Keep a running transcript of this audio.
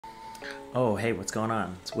Oh, hey, what's going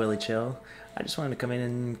on? It's Willy Chill. I just wanted to come in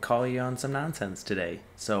and call you on some nonsense today.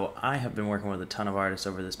 So, I have been working with a ton of artists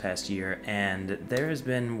over this past year, and there has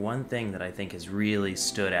been one thing that I think has really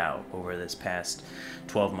stood out over this past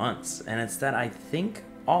 12 months, and it's that I think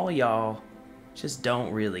all y'all just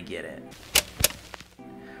don't really get it.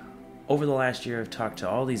 Over the last year, I've talked to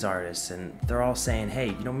all these artists, and they're all saying,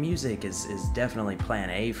 hey, music is definitely plan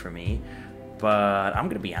A for me, but I'm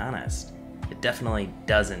gonna be honest. It definitely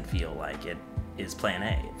doesn't feel like it is plan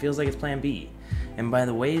A. It feels like it's plan B. And by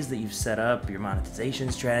the ways that you've set up your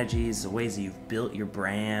monetization strategies, the ways that you've built your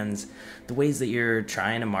brands, the ways that you're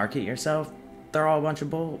trying to market yourself, they're all a bunch of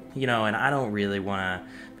bull. And I don't really want to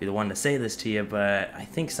be the one to say this to you, but I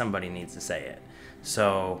think somebody needs to say it.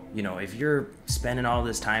 So, if you're spending all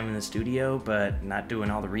this time in the studio, but not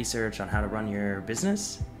doing all the research on how to run your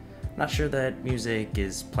business, I'm not sure that music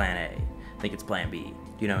is plan A. I think it's plan B.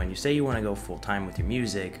 And you say you want to go full time with your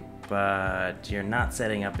music, but you're not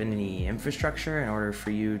setting up any infrastructure in order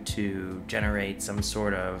for you to generate some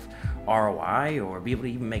sort of ROI or be able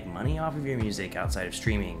to even make money off of your music outside of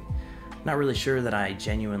streaming. I'm not really sure that I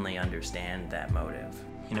genuinely understand that motive.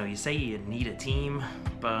 You say you need a team,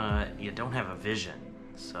 but you don't have a vision.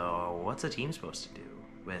 So what's a team supposed to do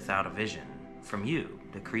without a vision from you,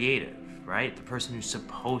 the creative? Right? The person who's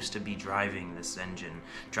supposed to be driving this engine,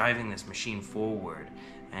 driving this machine forward,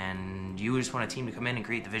 and you just want a team to come in and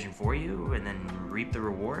create the vision for you and then reap the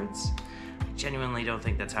rewards? I genuinely don't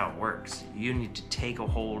think that's how it works. You need to take a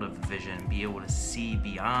hold of the vision, be able to see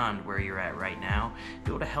beyond where you're at right now,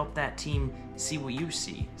 be able to help that team see what you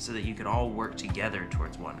see so that you can all work together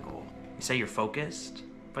towards one goal. You say you're focused,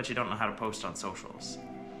 but you don't know how to post on socials.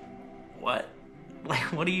 What?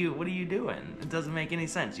 What are you doing? It doesn't make any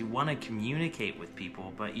sense. You want to communicate with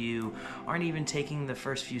people, but you aren't even taking the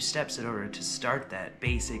first few steps in order to start that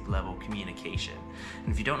basic level communication.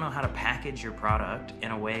 And if you don't know how to package your product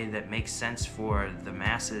in a way that makes sense for the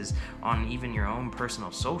masses on even your own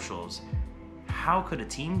personal socials, how could a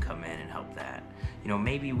team come in and help that?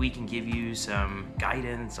 Maybe we can give you some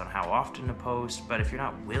guidance on how often to post, but if you're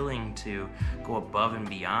not willing to go above and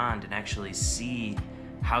beyond and actually see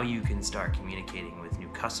how you can start communicating with new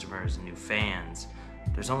customers and new fans,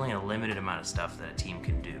 there's only a limited amount of stuff that a team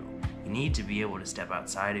can do. You need to be able to step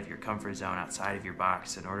outside of your comfort zone, outside of your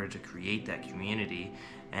box in order to create that community,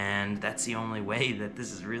 and that's the only way that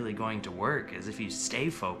this is really going to work, is if you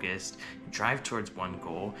stay focused, you drive towards one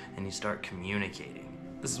goal, and you start communicating.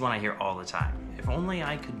 This is one I hear all the time. If only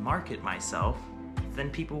I could market myself,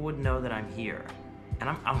 then people would know that I'm here. And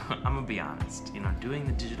I'm gonna be honest, doing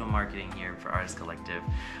the digital marketing here for Artist Collective,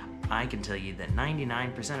 I can tell you that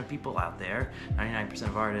 99% of people out there, 99%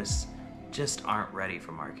 of artists, just aren't ready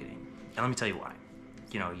for marketing. And let me tell you why.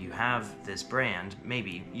 You have this brand,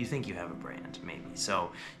 maybe, you think you have a brand, maybe.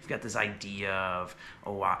 So you've got this idea of,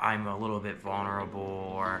 oh, I'm a little bit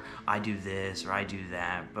vulnerable, or I do this, or I do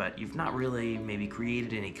that, but you've not really maybe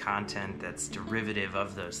created any content that's derivative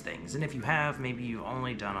of those things. And if you have, maybe you've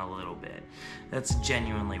only done a little bit. That's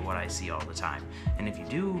genuinely what I see all the time. And if you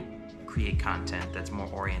do create content that's more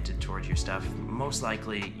oriented towards your stuff, most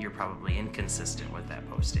likely you're probably inconsistent with that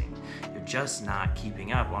posting. You're just not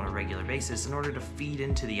keeping up on a regular basis in order to feed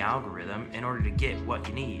into the algorithm in order to get what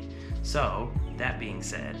you need. So, that being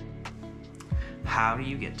said, how do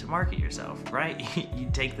you get to market yourself, right? You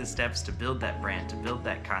take the steps to build that brand, to build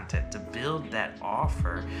that content, to build that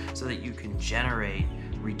offer so that you can generate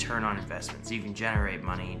return on investment, so you can generate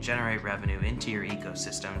money, generate revenue into your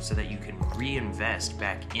ecosystem so that you can reinvest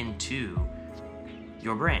back into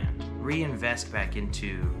your brand, reinvest back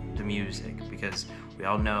into the music, because we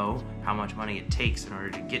all know how much money it takes in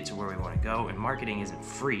order to get to where we want to go, and marketing isn't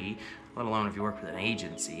free, let alone if you work with an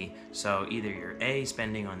agency. So either you're A,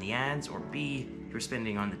 spending on the ads, or B, you're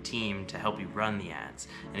spending on the team to help you run the ads.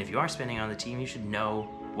 And if you are spending on the team, you should know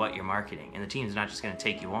what you're marketing, and the team's not just going to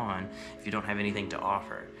take you on if you don't have anything to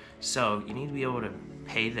offer. So you need to be able to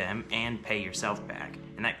pay them and pay yourself back,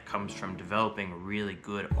 and that comes from developing a really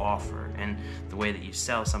good offer. And the way that you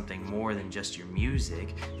sell something more than just your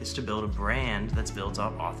music is to build a brand that's built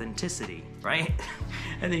off authenticity, right?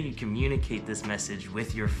 And then you communicate this message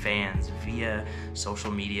with your fans via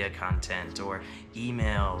social media content or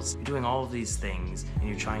emails. You're doing all of these things and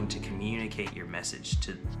you're trying to communicate your message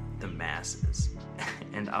to the masses.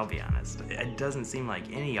 And I'll be honest, it doesn't seem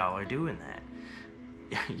like any of y'all are doing that.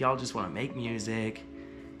 Y'all just want to make music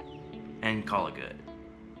and call it good.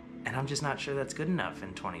 And I'm just not sure that's good enough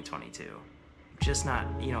in 2022. Just not,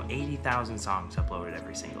 80,000 songs uploaded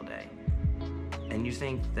every single day. And you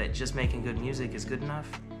think that just making good music is good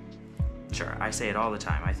enough? Sure, I say it all the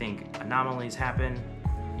time. I think anomalies happen,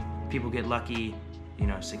 people get lucky,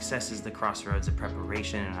 success is the crossroads of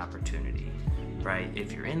preparation and opportunity, right?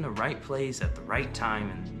 If you're in the right place at the right time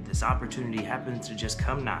and this opportunity happens to just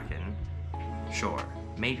come knocking, sure,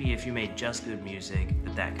 maybe if you made just good music,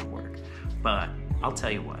 that could work. But I'll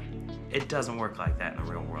tell you what, it doesn't work like that in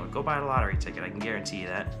the real world. Go buy a lottery ticket, I can guarantee you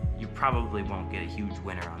that. You probably won't get a huge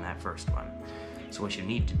winner on that first one. So what you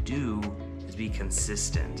need to do is be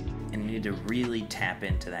consistent, and you need to really tap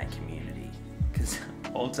into that community, because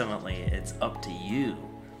ultimately it's up to you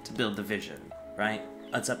to build the vision, right?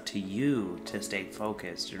 It's up to you to stay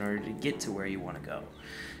focused in order to get to where you want to go.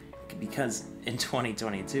 Because in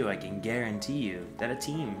 2022, I can guarantee you that a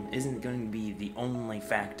team isn't going to be the only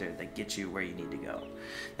factor that gets you where you need to go.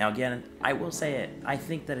 Now again, I will say it, I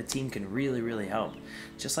think that a team can really, really help.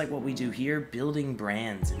 Just like what we do here, building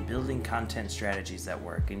brands and building content strategies that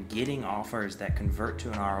work and getting offers that convert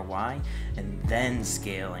to an ROI, and then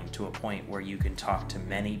scaling to a point where you can talk to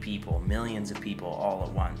many people, millions of people all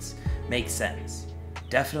at once, makes sense.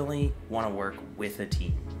 Definitely want to work with a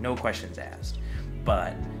team, no questions asked.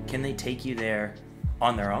 But can they take you there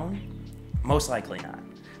on their own? Most likely not.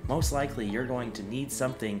 Most likely you're going to need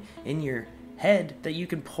something in your head that you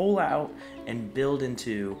can pull out and build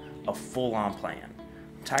into a full-on plan.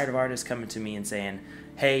 I'm tired of artists coming to me and saying,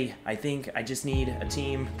 hey, I think I just need a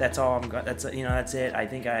team. That's all that's it. I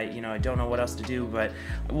think I don't know what else to do, but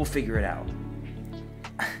we'll figure it out.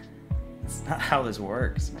 It's not how this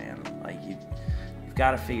works, man. Like you've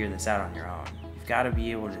got to figure this out on your own. You've got to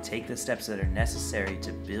be able to take the steps that are necessary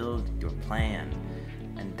to build your plan,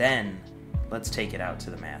 and then let's take it out to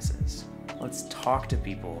the masses. Let's talk to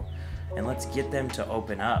people and let's get them to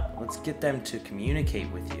open up. Let's get them to communicate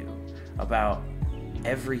with you about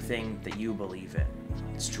everything that you believe in.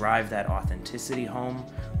 Let's drive that authenticity home.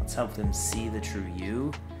 Let's help them see the true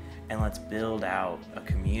you, and let's build out a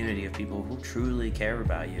community of people who truly care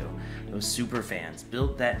about you. Those super fans.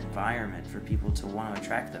 Build that environment for people to want to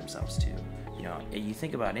attract themselves to. You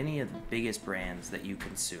think about any of the biggest brands that you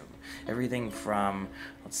consume, everything from,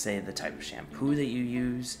 let's say, the type of shampoo that you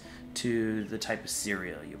use to the type of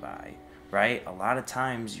cereal you buy, right? A lot of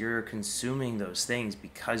times you're consuming those things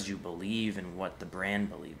because you believe in what the brand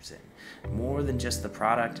believes in. More than just the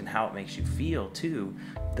product and how it makes you feel, too.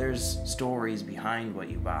 There's stories behind what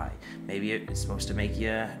you buy. Maybe it's supposed to make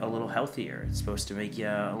you a little healthier. It's supposed to make you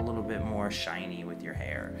a little bit more shiny with your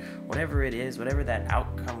hair. Whatever it is, whatever that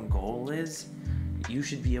outcome goal is, you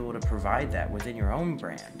should be able to provide that within your own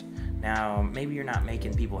brand. Now, maybe you're not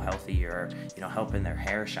making people healthy or, helping their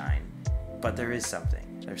hair shine, but there is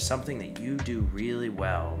something. There's something that you do really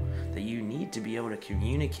well that you need to be able to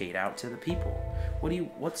communicate out to the people.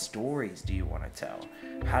 What stories do you want to tell?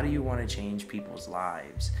 How do you want to change people's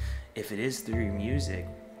lives? If it is through your music,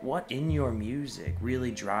 what in your music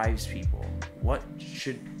really drives people? What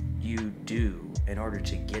should you do in order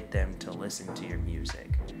to get them to listen to your music?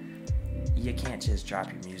 You can't just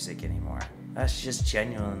drop your music anymore. That's just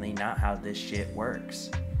genuinely not how this shit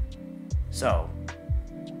works. So,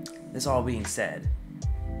 this all being said,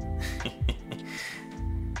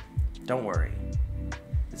 don't worry.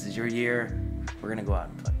 This is your year. We're gonna go out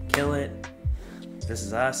and fucking kill it. This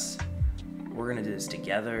is us. We're gonna do this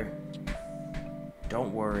together.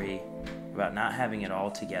 Don't worry about not having it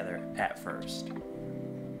all together at first.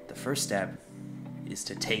 The first step is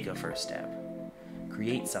to take a first step.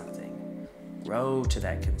 Create something. Grow to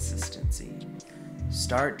that consistency.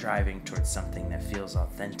 Start driving towards something that feels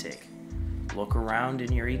authentic. Look around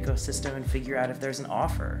in your ecosystem and figure out if there's an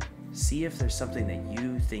offer. See if there's something that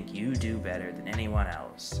you think you do better than anyone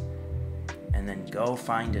else. And then go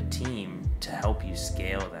find a team to help you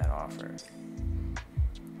scale that offer.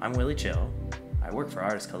 I'm Willy Chill. I work for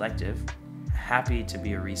Artist Collective. Happy to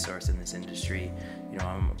be a resource in this industry.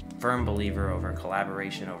 I'm a firm believer over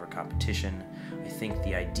collaboration, over competition. I think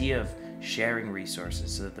the idea of sharing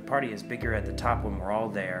resources so that the party is bigger at the top when we're all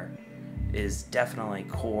there is definitely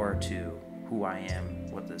core to who I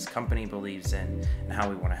am, what this company believes in, and how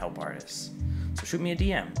we want to help artists. So shoot me a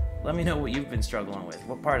DM. Let me know what you've been struggling with.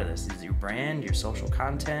 What part of this is your brand, your social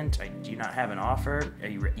content? Do you not have an offer?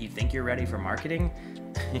 You think you're ready for marketing?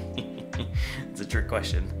 It's a trick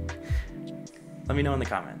question. Let me know in the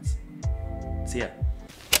comments. See ya.